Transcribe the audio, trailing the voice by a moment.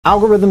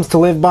Algorithms to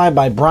Live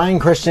by Brian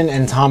Christian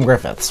and Tom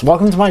Griffiths.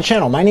 Welcome to my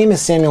channel. My name is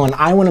Samuel and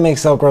I want to make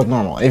self-growth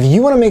normal. If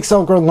you want to make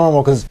self-growth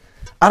normal, because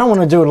I don't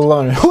want to do it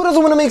alone. Who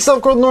doesn't want to make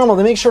self-growth normal?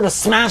 Then make sure to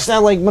smash that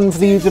like button for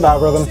the YouTube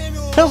algorithm.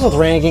 It helps with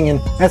ranking and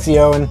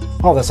SEO and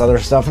all this other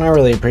stuff, and I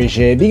really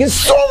appreciate it because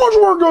so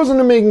much work goes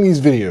into making these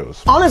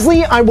videos.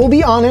 Honestly, I will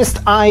be honest,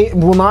 I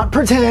will not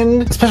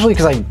pretend, especially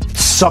because I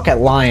suck at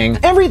lying.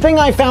 Everything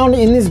I found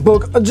in this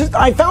book,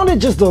 I found it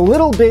just a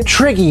little bit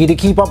tricky to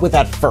keep up with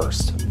at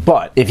first.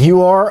 But if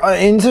you are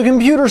into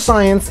computer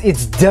science,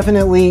 it's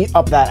definitely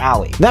up that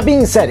alley. That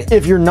being said,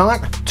 if you're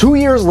not, 2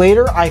 years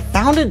later, I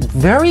found it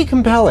very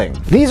compelling.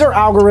 These are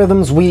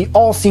algorithms we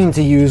all seem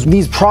to use,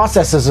 these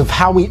processes of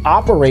how we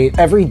operate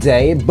every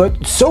day,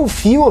 but so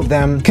few of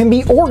them can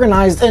be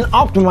organized and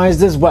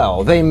optimized as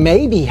well. They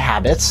may be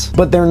habits,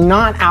 but they're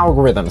not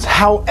algorithms.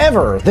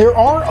 However, there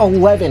are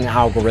 11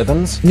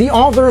 algorithms the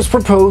authors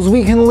propose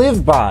we can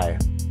live by,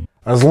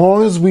 as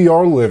long as we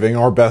are living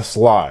our best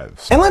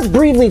lives. And let's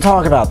briefly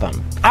talk about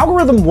them.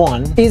 Algorithm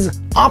 1 is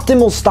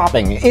optimal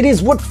stopping. It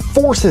is what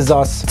forces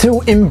us to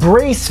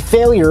embrace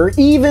failure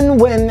even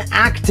when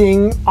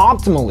acting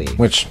optimally.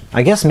 Which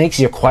I guess makes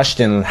you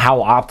question how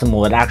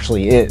optimal it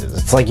actually is.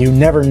 It's like you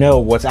never know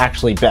what's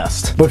actually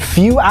best. But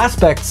few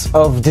aspects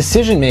of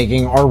decision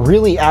making are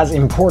really as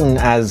important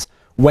as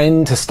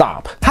when to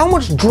stop. How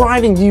much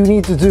driving do you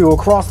need to do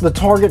across the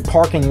Target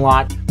parking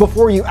lot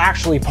before you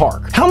actually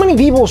park? How many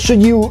people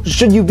should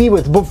you be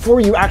with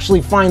before you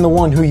actually find the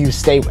one who you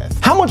stay with?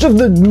 How much of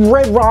the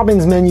Red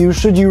Robin's menu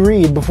should you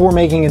read before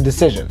making a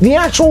decision? The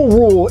actual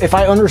rule, if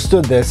I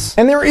understood this,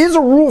 and there is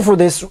a rule for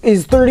this,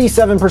 is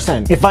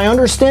 37%. If I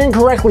understand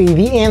correctly,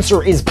 the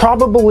answer is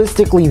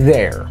probabilistically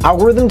there.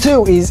 Algorithm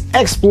 2 is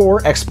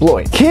explore,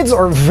 exploit. Kids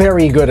are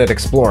very good at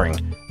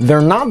exploring. They're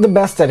not the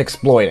best at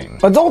exploiting.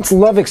 Adults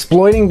love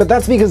exploiting, but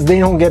that's because they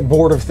don't get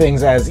bored of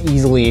things as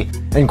easily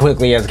and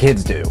quickly as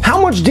kids do.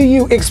 How much do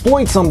you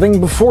exploit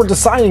something before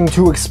deciding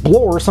to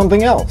explore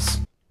something else?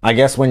 I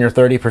guess when you're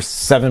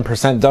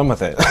 37% done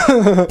with it.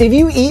 If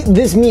you eat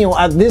this meal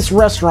at this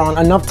restaurant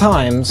enough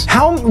times,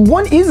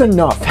 what is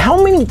enough?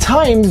 How many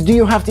times do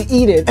you have to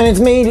eat it and it's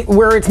made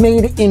where it's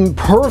made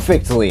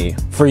imperfectly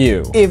for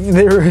you?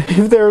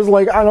 If there's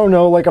like, I don't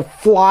know, like a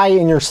fly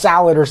in your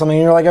salad or something,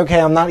 and you're like,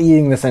 okay, I'm not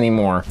eating this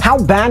anymore. How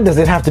bad does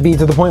it have to be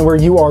to the point where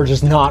you are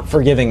just not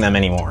forgiving them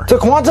anymore? To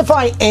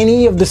quantify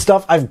any of the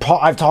stuff I've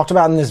talked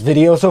about in this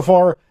video so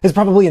far is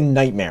probably a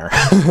nightmare.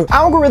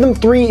 Algorithm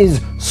 3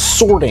 is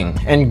sorting,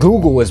 and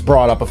Google is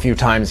brought up a few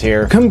times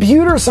here.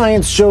 Computer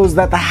science shows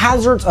that the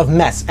hazards of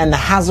mess and the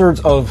hazards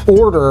of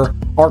order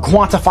are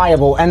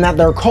quantifiable and that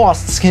their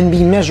costs can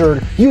be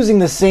measured using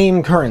the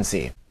same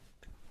currency: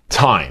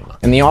 time.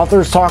 And the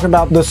authors talk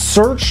about the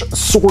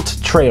search-sort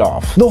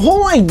trade-off. The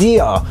whole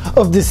idea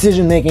of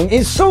decision making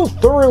is so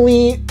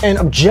thoroughly and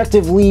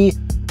objectively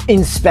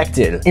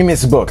inspected in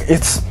this book.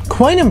 It's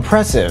quite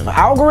impressive.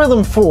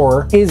 Algorithm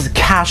 4 is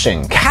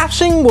caching.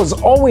 Caching was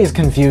always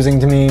confusing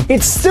to me.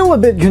 It's still a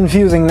bit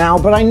confusing now,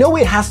 but I know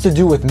it has to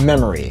do with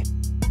memory.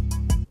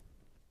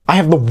 I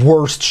have the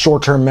worst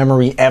short-term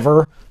memory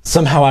ever.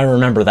 Somehow I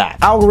remember that.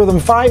 Algorithm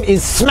 5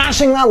 is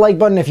smashing that like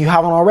button if you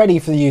haven't already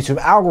for the YouTube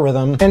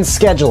algorithm, and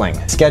scheduling.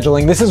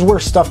 Scheduling, this is where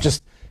stuff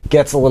just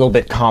gets a little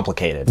bit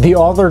complicated. The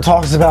author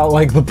talks about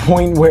like the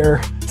point where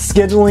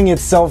scheduling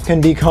itself can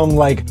become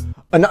like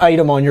an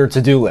item on your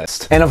to-do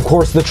list. And of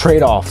course the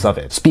trade-offs of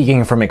it.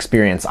 Speaking from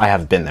experience, I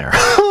have been there.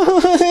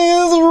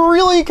 It's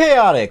really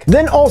chaotic.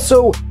 Then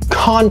also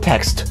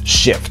context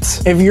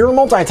shifts. If you're a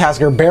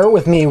multitasker, bear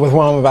with me with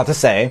what I'm about to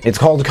say. It's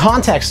called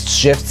context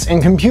shifts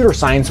in computer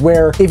science,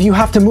 where if you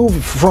have to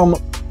move from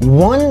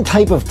one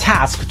type of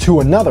task to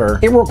another,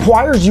 it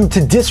requires you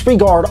to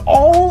disregard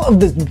all of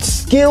the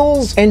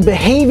skills and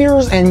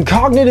behaviors and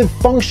cognitive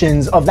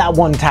functions of that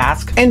one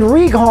task and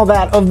recall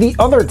that of the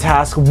other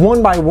task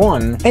one by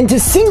one, and to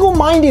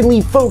single-mindedly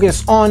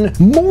focus on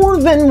more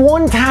than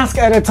one task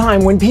at a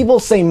time. When people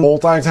say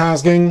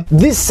multitasking,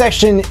 this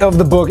section of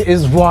the book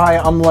is why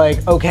I'm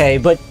like, okay,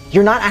 but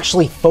you're not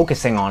actually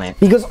focusing on it,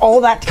 because all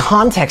that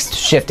context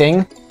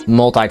shifting,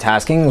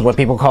 multitasking is what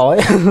people call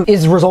it,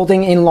 is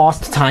resulting in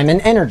lost time and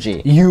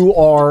energy. You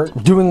are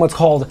doing what's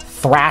called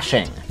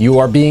thrashing. You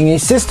are being a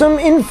system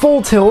in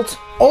full tilt,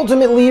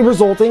 ultimately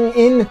resulting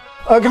in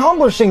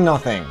accomplishing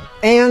nothing.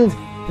 And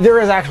there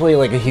is actually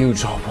like a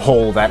huge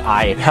hole that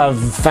I have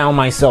found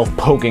myself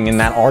poking in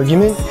that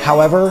argument.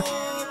 However,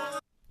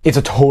 it's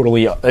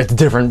a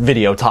different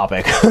video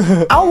topic.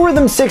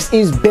 Algorithm 6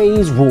 is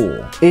Bayes'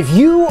 rule. If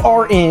you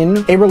are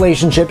in a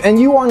relationship and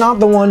you are not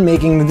the one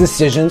making the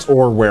decisions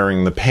or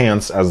wearing the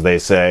pants, as they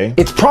say,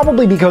 it's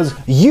probably because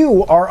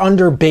you are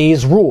under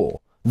Bayes'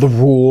 rule, the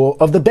rule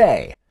of the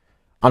Bay.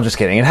 I'm just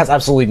kidding. It has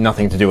absolutely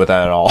nothing to do with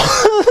that at all.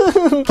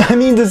 I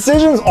mean,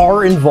 decisions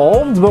are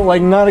involved, but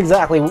like not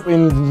exactly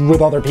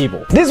with other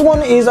people. This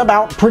one is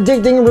about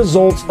predicting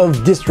results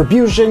of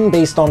distribution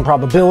based on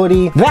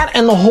probability. That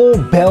and the whole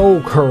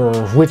bell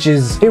curve, which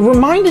is, it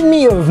reminded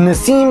me of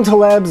Nassim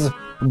Taleb's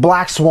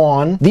Black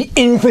Swan, the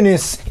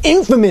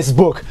infamous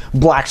book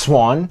Black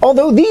Swan.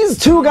 Although these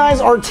two guys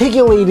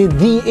articulated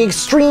the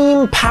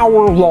extreme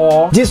power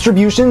law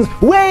distributions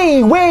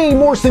way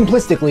more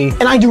simplistically,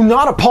 and I do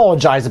not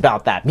apologize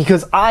about that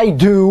because I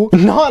do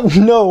not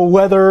know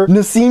whether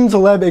Nassim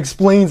Taleb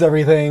explains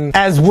everything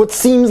as what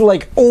seems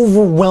like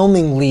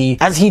overwhelmingly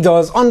as he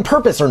does on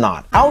purpose or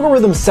not.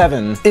 Algorithm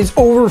 7 is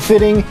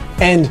overfitting,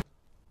 and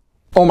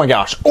oh my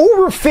gosh,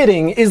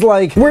 overfitting is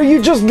like where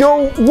you just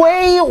go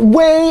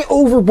way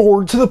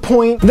overboard to the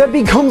point that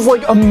becomes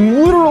like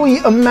literally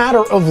a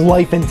matter of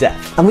life and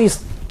death. At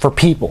least for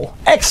people.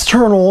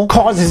 External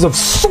causes of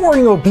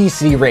soaring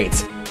obesity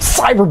rates,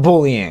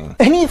 cyberbullying,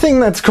 anything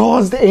that's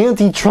caused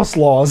antitrust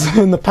laws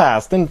in the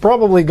past and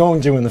probably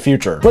going to in the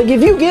future. Like,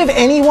 if you give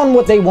anyone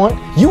what they want,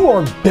 you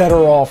are better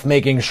off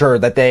making sure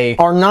that they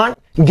are not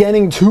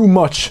getting too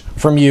much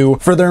from you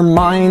for their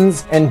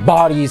minds and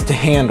bodies to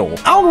handle.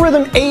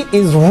 Algorithm 8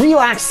 is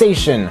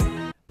relaxation.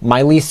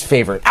 My least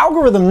favorite.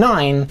 Algorithm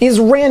 9 is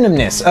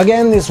randomness.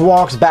 Again, this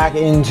walks back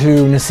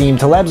into Nassim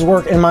Taleb's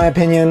work in my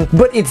opinion,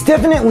 but it's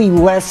definitely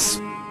less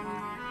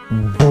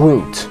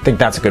brute. I think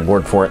that's a good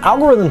word for it.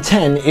 Algorithm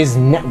 10 is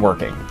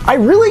networking. I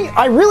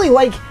really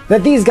like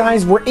that these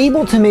guys were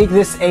able to make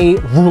this a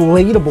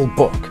relatable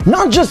book.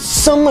 Not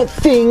just some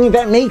thing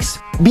that makes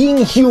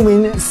being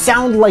human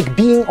sound like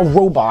being a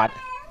robot.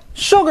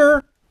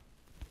 Sugar,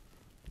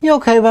 you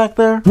okay back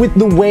there? With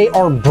the way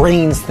our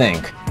brains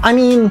think. I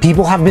mean,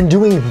 people have been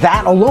doing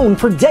that alone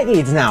for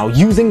decades now,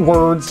 using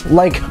words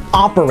like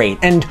operate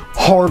and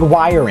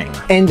hardwiring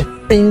and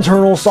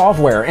internal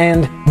software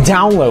and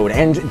download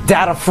and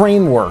data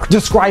framework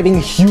describing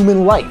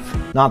human life.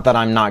 Not that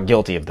I'm not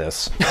guilty of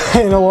this.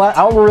 And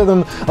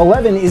algorithm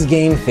 11 is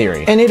game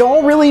theory. And it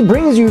all really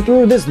brings you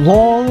through this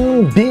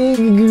long, big,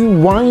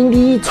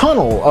 windy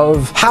tunnel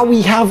of how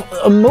we have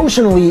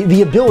emotionally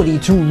the ability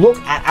to look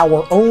at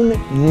our own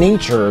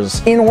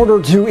natures in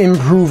order to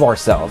improve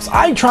ourselves.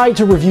 I try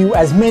to review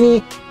as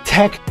many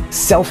tech,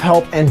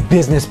 self-help, and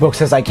business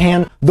books as I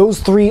can.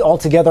 Those three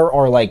altogether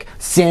are like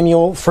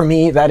Samuel for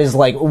me. That is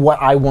like what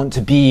I want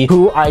to be,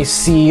 who I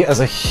see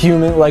as a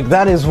human. Like,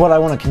 that is what I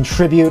want to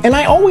contribute. And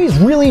I always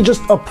really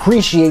just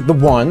appreciate the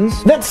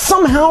ones that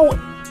somehow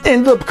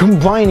end up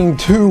combining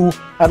two,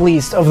 at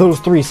least, of those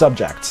three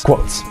subjects.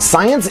 Quotes.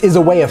 Science is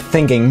a way of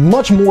thinking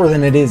much more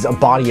than it is a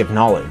body of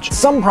knowledge.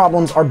 Some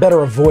problems are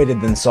better avoided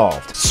than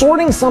solved.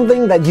 Sorting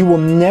something that you will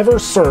never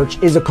search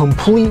is a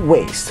complete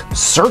waste.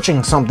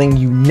 Searching something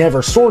you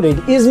never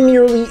sorted is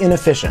merely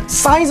inefficient.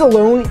 Size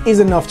alone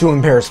is enough to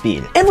impair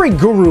speed. Every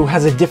guru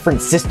has a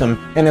different system,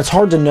 and it's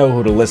hard to know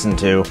who to listen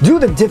to. Do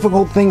the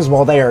difficult things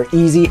while they are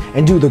easy,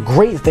 and do the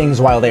great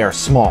things while they are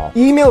small.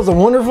 Email is a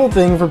wonderful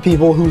thing for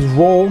people whose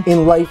role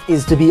in life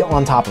is to be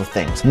on top of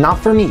things. Not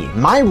for me.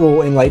 My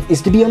role in life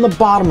is to be on the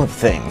bottom of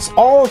things.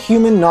 All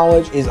human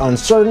knowledge is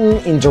uncertain,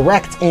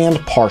 indirect, and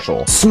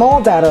partial.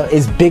 Small data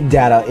is big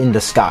data in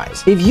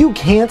disguise. If you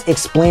can't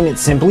explain it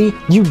simply,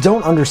 you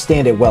don't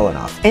understand it well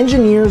enough.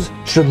 Engineers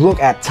should look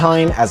at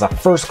time as a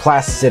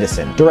first-class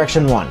citizen.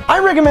 Direction 1. I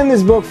recommend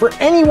this book for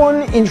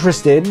anyone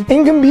interested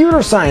in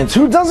computer science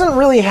who doesn't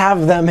really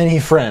have that many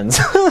friends.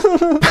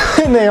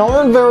 And they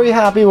aren't very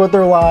happy with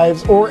their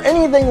lives or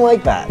anything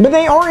like that. But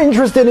they are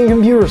interested in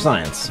computer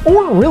science.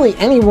 Or really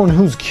anyone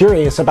who's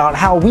curious about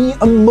how we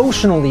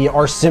emotionally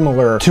are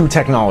similar to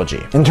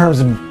technology in terms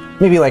of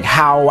maybe like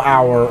how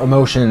our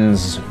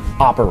emotions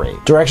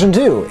operate. Direction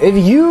 2. If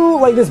you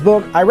like this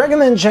book, I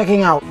recommend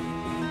checking out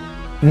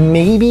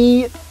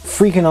maybe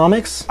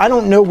Freakonomics. I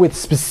don't know with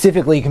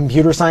specifically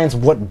computer science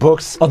what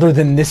books other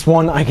than this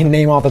one I can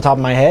name off the top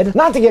of my head.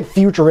 Not to get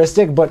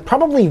futuristic, but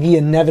probably The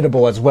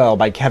Inevitable as well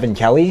by Kevin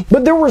Kelly.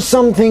 But there were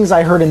some things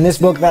I heard in this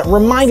book that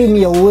reminded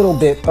me a little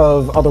bit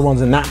of other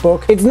ones in that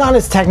book. It's not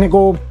as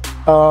technical,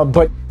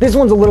 but this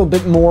one's a little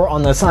bit more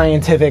on the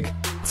scientific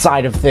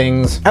side of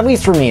things, at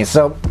least for me,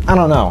 so I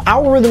don't know.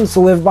 Algorithms to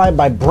Live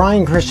By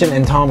Brian Christian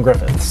and Tom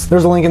Griffiths.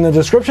 There's a link in the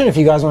description if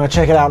you guys want to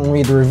check it out and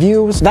read the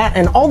reviews. That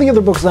and all the other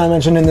books that I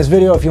mentioned in this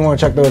video if you want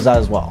to check those out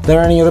as well. If there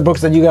are any other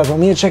books that you guys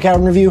want me to check out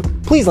and review,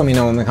 please let me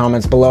know in the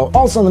comments below.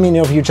 Also, let me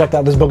know if you checked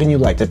out this book and you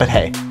liked it, but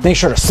hey, make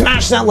sure to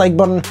smash that like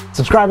button,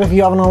 subscribe if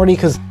you haven't already,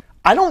 because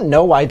I don't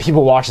know why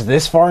people watch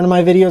this far into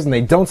my videos and they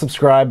don't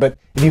subscribe, but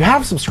if you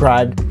have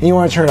subscribed and you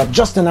want to turn it up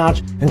just a notch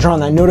and turn on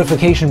that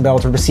notification bell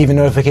to receive a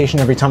notification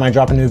every time I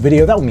drop a new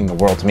video, that would mean the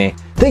world to me.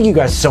 Thank you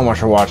guys so much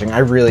for watching. I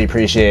really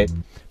appreciate it.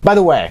 By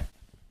the way,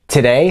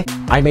 today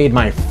I made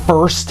my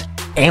first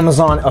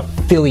Amazon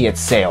affiliate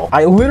sale.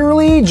 I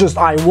literally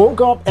I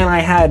woke up and I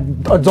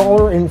had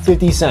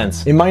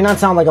 $1.50. It might not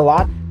sound like a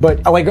lot,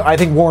 but I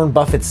think Warren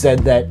Buffett said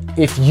that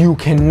if you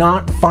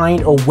cannot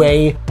find a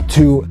way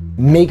to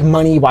make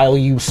money while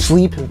you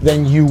sleep,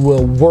 then you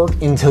will work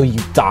until you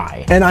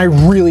die. And I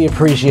really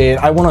appreciate it.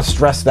 I want to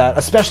stress that,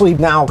 especially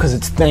now because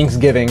it's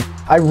Thanksgiving.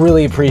 I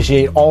really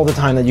appreciate all the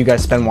time that you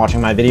guys spend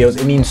watching my videos.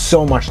 It means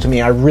so much to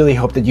me. I really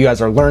hope that you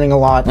guys are learning a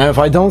lot. And if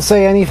I don't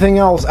say anything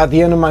else at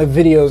the end of my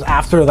videos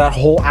after that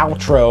whole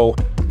outro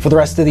for the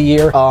rest of the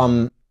year,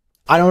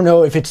 I don't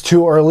know if it's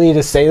too early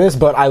to say this,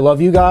 but I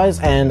love you guys,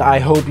 and I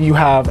hope you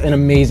have an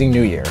amazing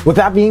new year. With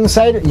that being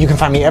said, you can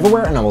find me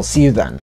everywhere, and I will see you then.